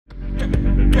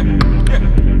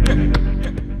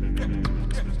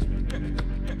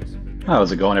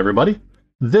How's it going, everybody?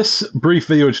 This brief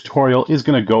video tutorial is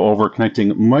going to go over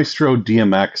connecting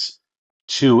MaestroDMX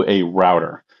to a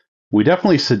router. We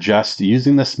definitely suggest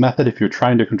using this method if you're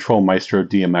trying to control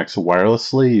MaestroDMX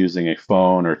wirelessly using a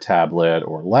phone or tablet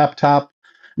or laptop,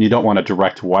 and you don't want a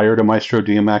direct wire to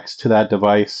MaestroDMX to that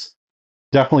device.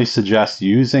 Definitely suggest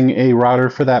using a router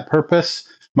for that purpose.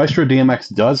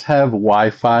 MaestroDMX does have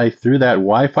Wi-Fi through that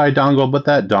Wi-Fi dongle, but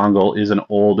that dongle is an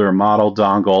older model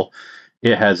dongle.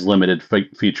 It has limited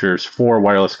features for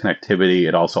wireless connectivity.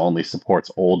 It also only supports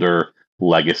older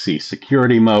legacy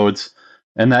security modes.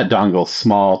 And that dongle's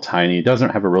small, tiny,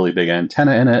 doesn't have a really big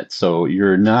antenna in it, so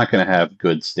you're not going to have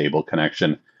good, stable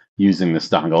connection using this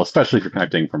dongle, especially if you're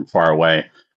connecting from far away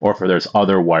or if there's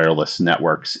other wireless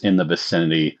networks in the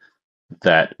vicinity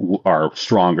that are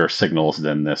stronger signals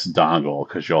than this dongle,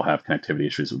 because you'll have connectivity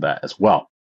issues with that as well.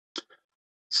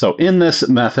 So in this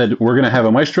method, we're going to have a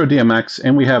MaestroDMX,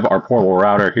 and we have our portable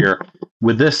router here.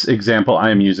 With this example, I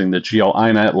am using the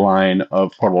GL-iNet line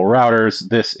of portable routers.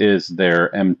 This is their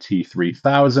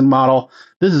MT3000 model.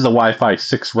 This is a Wi-Fi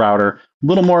 6 router, a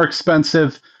little more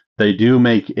expensive. They do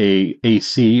make a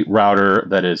AC router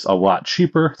that is a lot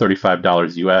cheaper,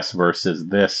 $35 US, versus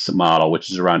this model, which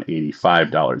is around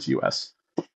 $85 US.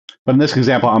 But in this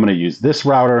example, I'm going to use this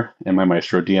router and my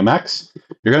MaestroDMX.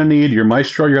 You're going to need your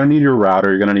Maestro, you're going to need your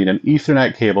router, you're going to need an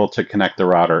Ethernet cable to connect the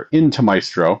router into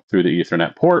Maestro through the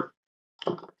Ethernet port.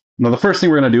 Now, the first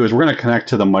thing we're going to do is we're going to connect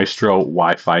to the Maestro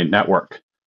Wi-Fi network.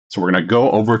 So we're going to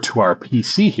go over to our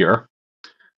PC here,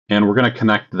 and we're going to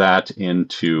connect that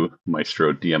into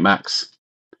MaestroDMX.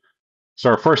 So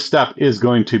our first step is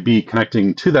going to be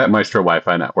connecting to that Maestro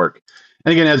Wi-Fi network.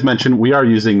 And again, as mentioned, we are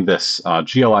using this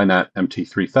GL-iNet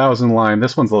MT3000 line.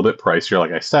 This one's a little bit pricier,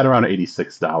 like I said, around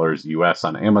 $86 US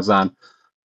on Amazon.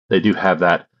 They do have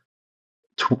that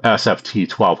SFT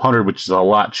 1200, which is a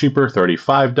lot cheaper,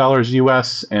 $35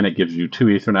 US, and it gives you 2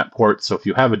 Ethernet ports. So if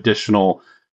you have additional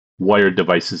wired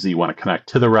devices that you want to connect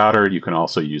to the router, you can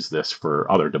also use this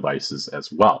for other devices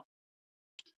as well.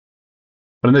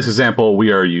 But in this example,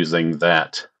 we are using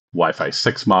that Wi-Fi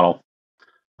 6 model.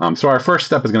 So our first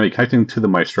step is going to be connecting to the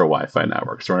Maestro Wi-Fi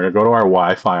network. So we're going to go to our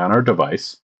Wi-Fi on our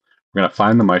device. We're going to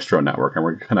find the Maestro network, and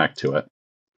we're going to connect to it.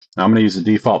 Now I'm going to use the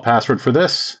default password for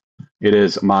this. It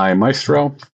is my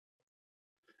Maestro.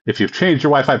 If you've changed your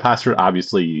Wi-Fi password,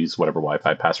 obviously use whatever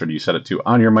Wi-Fi password you set it to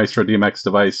on your MaestroDMX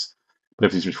device. But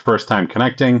if it's your first time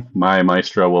connecting, my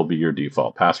Maestro will be your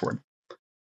default password.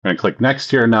 We're going to click Next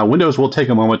here. Now Windows will take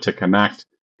a moment to connect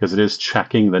because it is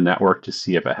checking the network to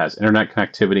see if it has internet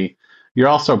connectivity. You're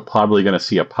also probably going to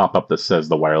see a pop-up that says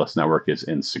the wireless network is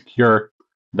insecure.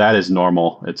 That is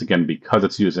normal. It's, again, because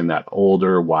it's using that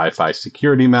older Wi-Fi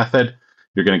security method.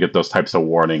 You're going to get those types of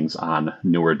warnings on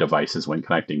newer devices when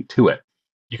connecting to it.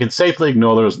 You can safely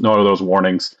ignore those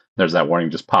warnings. There's that warning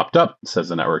just popped up. It says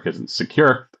the network isn't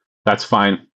secure. That's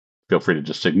fine. Feel free to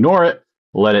just ignore it.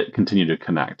 Let it continue to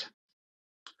connect.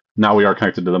 Now we are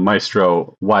connected to the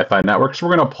Maestro Wi-Fi network. So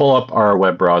we're going to pull up our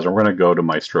web browser. We're going to go to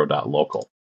maestro.local.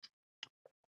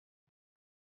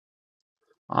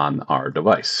 On our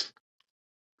device.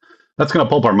 That's going to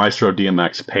pull up our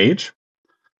MaestroDMX page.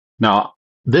 Now,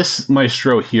 this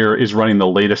Maestro here is running the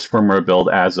latest firmware build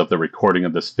as of the recording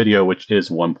of this video, which is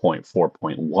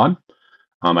 1.4.1.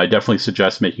 I definitely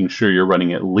suggest making sure you're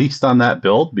running at least on that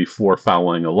build before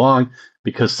following along,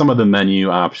 because some of the menu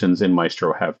options in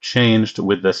Maestro have changed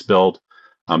with this build.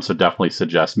 So definitely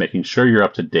suggest making sure you're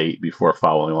up to date before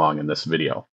following along in this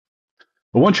video.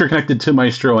 But once you're connected to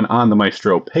Maestro and on the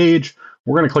Maestro page,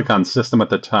 we're going to click on System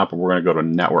at the top, and we're going to go to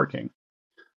Networking.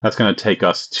 That's going to take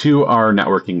us to our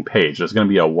networking page. There's going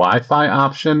to be a Wi-Fi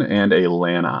option and a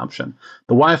LAN option.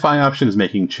 The Wi-Fi option is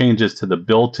making changes to the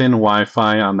built-in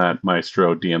Wi-Fi on that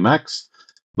MaestroDMX.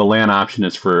 The LAN option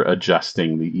is for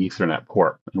adjusting the Ethernet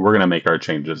port, and we're going to make our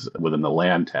changes within the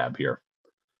LAN tab here.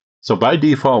 So by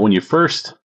default, when you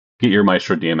first get your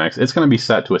MaestroDMX, it's going to be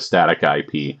set to a static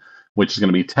IP, which is going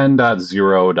to be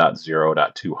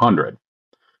 10.0.0.200.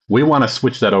 We want to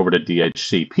switch that over to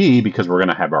DHCP because we're going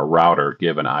to have our router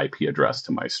give an IP address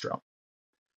to Maestro.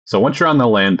 So once you're on the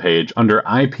LAN page, under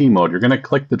IP mode, you're going to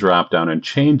click the drop-down and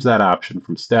change that option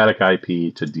from static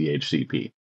IP to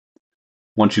DHCP.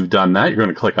 Once you've done that, you're going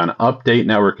to click on Update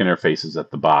Network Interfaces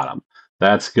at the bottom.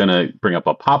 That's going to bring up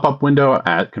a pop-up window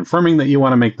confirming that you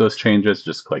want to make those changes.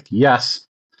 Just click Yes,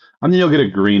 and then you'll get a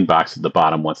green box at the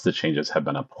bottom once the changes have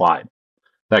been applied.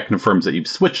 That confirms that you've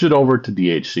switched it over to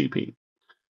DHCP.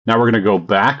 Now we're going to go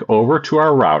back over to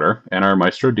our router and our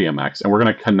MaestroDMX, and we're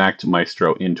going to connect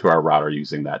Maestro into our router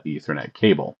using that Ethernet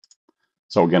cable.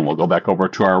 So again, we'll go back over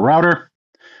to our router.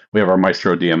 We have our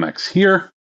MaestroDMX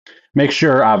here. Make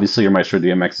sure, obviously, your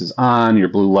MaestroDMX is on, your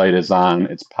blue light is on,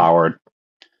 it's powered.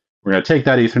 We're going to take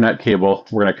that Ethernet cable,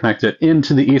 we're going to connect it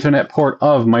into the Ethernet port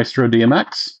of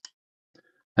MaestroDMX.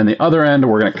 And the other end,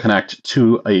 we're going to connect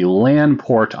to a LAN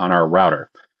port on our router.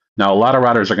 Now, a lot of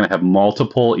routers are going to have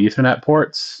multiple Ethernet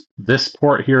ports. This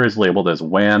port here is labeled as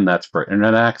WAN, that's for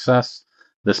internet access.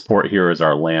 This port here is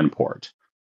our LAN port.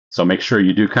 So make sure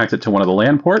you do connect it to one of the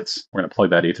LAN ports. We're going to plug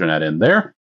that Ethernet in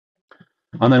there.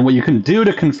 And then what you can do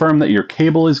to confirm that your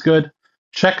cable is good,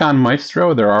 check on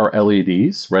Maestro. There are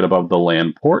LEDs right above the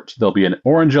LAN port. There'll be an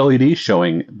orange LED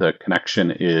showing the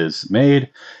connection is made,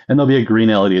 and there'll be a green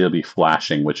LED that'll be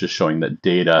flashing, which is showing that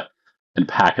data and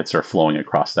packets are flowing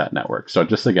across that network. So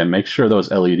just again, make sure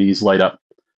those LEDs light up.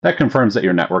 That confirms that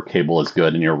your network cable is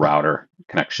good and your router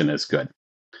connection is good.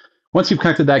 Once you've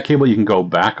connected that cable, you can go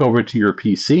back over to your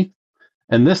PC.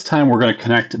 And this time we're going to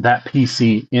connect that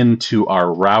PC into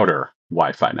our router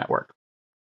Wi-Fi network.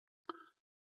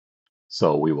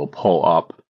 So we will pull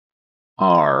up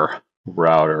our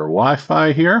router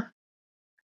Wi-Fi here.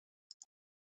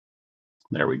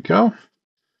 There we go.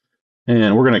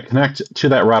 And we're going to connect to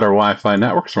that router Wi-Fi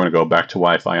network. So we're going to go back to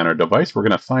Wi-Fi on our device. We're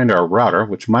going to find our router,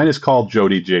 which mine is called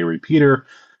JodyJ Repeater.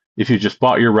 If you just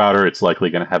bought your router, it's likely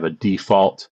going to have a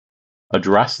default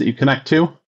address that you connect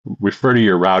to. Refer to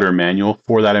your router manual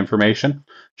for that information.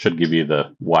 Should give you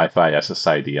the Wi-Fi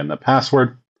SSID and the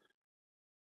password.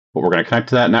 But we're going to connect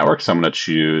to that network. So I'm going to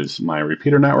choose my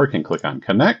repeater network and click on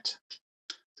connect.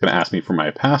 It's going to ask me for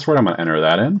my password. I'm going to enter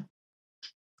that in.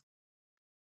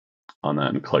 And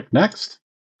then click next.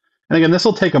 And again, this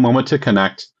will take a moment to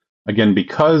connect. Again,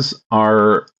 because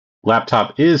our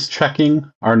laptop is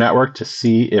checking our network to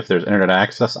see if there's internet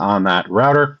access on that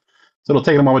router. So it'll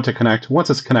take a moment to connect.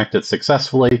 Once it's connected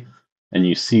successfully and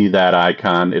you see that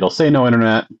icon, it'll say no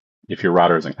internet if your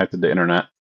router isn't connected to internet.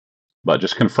 But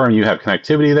just confirm you have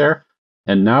connectivity there.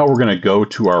 And now we're going to go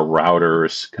to our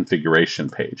router's configuration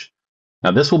page.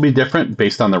 Now this will be different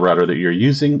based on the router that you're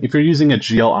using. If you're using a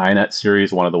GL-iNet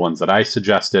series, one of the ones that I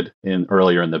suggested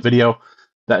earlier in the video,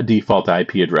 that default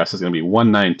IP address is going to be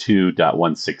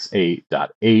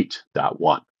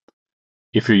 192.168.8.1.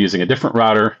 If you're using a different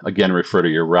router, again, refer to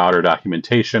your router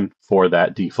documentation for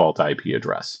that default IP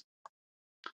address.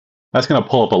 That's going to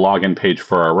pull up a login page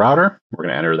for our router. We're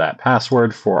going to enter that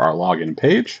password for our login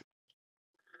page.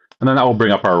 And then that will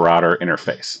bring up our router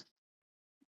interface.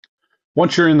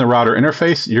 Once you're in the router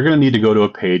interface, you're going to need to go to a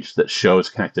page that shows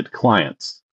connected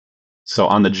clients. So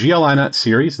on the GL-iNet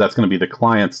series, that's going to be the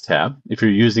Clients tab. If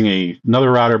you're using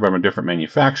another router from a different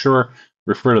manufacturer,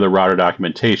 refer to the router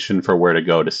documentation for where to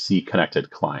go to see connected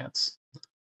clients.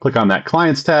 Click on that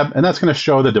Clients tab, and that's going to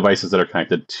show the devices that are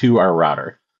connected to our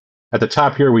router. At the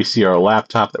top here, we see our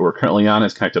laptop that we're currently on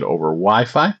is connected over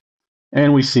Wi-Fi.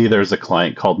 And we see there's a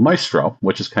client called Maestro,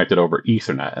 which is connected over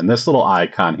Ethernet. And this little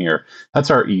icon here,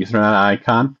 that's our Ethernet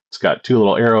icon. It's got two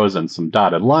little arrows and some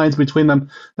dotted lines between them.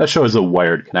 That shows a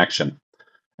wired connection.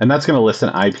 And that's going to list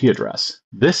an IP address.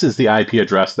 This is the IP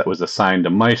address that was assigned to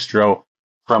Maestro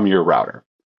from your router.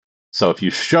 So if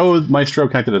you show Maestro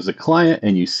connected as a client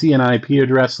and you see an IP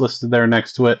address listed there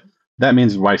next to it, that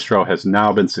means Maestro has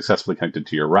now been successfully connected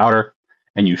to your router.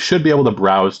 And you should be able to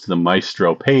browse to the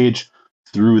Maestro page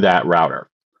through that router.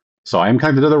 So I am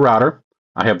connected to the router.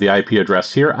 I have the IP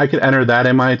address here. I could enter that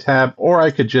in my tab, or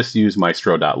I could just use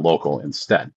maestro.local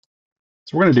instead.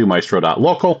 So we're going to do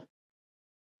maestro.local.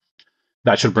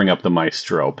 That should bring up the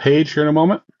Maestro page here in a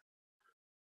moment.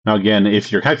 Now again,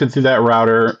 if you're connected through that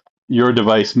router, your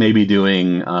device may be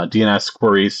doing DNS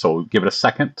queries, so give it a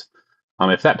second.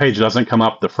 If that page doesn't come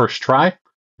up the first try,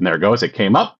 and there it goes, it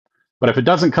came up. But if it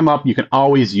doesn't come up, you can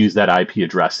always use that IP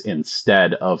address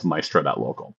instead of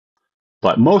maestro.local.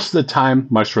 But most of the time,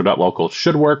 maestro.local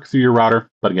should work through your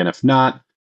router. But again, if not,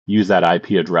 use that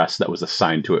IP address that was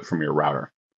assigned to it from your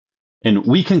router. And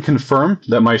we can confirm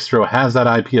that Maestro has that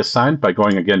IP assigned by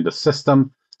going again to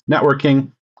System,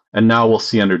 Networking, and now we'll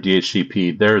see under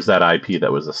DHCP, there's that IP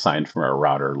that was assigned from our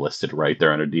router listed right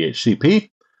there under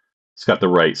DHCP. It's got the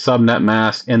right subnet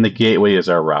mask, and the gateway is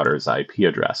our router's IP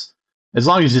address. As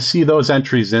long as you see those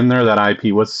entries in there, that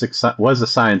IP was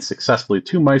assigned successfully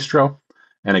to Maestro.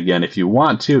 And again, if you don't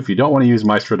want to use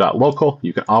maestro.local,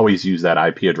 you can always use that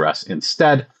IP address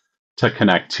instead to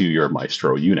connect to your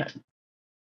Maestro unit.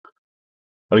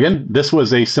 But again, this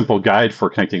was a simple guide for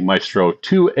connecting Maestro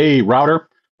to a router.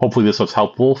 Hopefully this was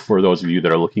helpful for those of you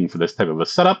that are looking for this type of a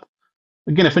setup.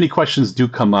 Again, if any questions do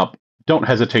come up, don't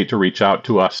hesitate to reach out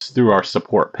to us through our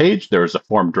support page. There is a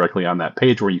form directly on that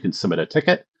page where you can submit a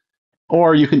ticket.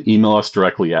 Or you can email us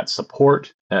directly at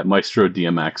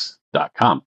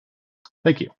support@maestrodmx.com.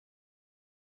 Thank you.